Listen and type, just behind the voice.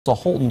The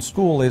Holton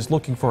School is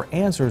looking for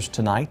answers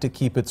tonight to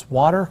keep its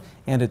water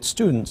and its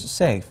students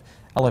safe.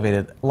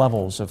 Elevated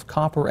levels of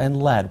copper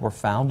and lead were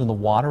found in the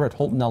water at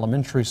Holton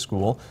Elementary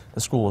School. The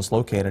school is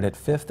located at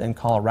 5th and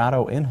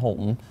Colorado in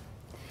Holton.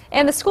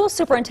 And the school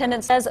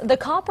superintendent says the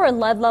copper and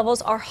lead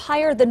levels are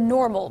higher than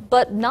normal,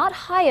 but not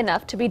high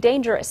enough to be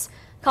dangerous.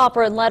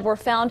 Copper and lead were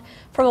found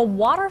from a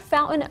water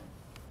fountain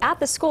at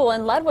the school,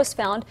 and lead was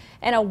found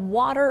in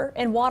water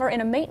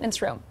in a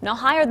maintenance room. Now,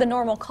 higher than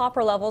normal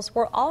copper levels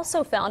were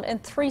also found in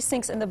 3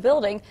 sinks in the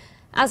building.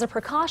 As a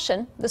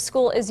precaution, the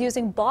school is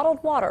using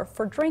bottled water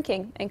for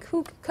drinking and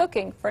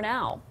cooking for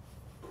now.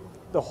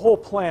 The whole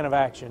plan of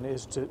action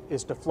is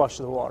to flush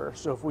the water.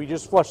 So if we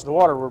just flush the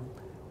water,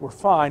 we're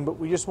fine, but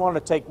we just want to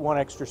take one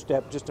extra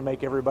step just to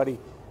make everybody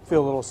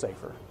feel a little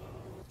safer.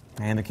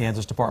 And the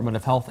Kansas Department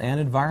of Health and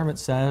Environment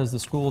says the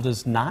school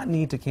does not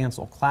need to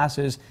cancel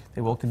classes.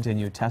 They will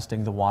continue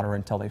testing the water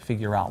until they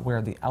figure out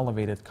where the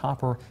elevated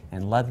copper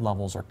and lead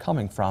levels are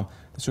coming from.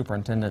 The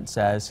superintendent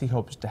says he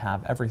hopes to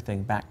have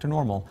everything back to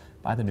normal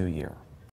by the new year.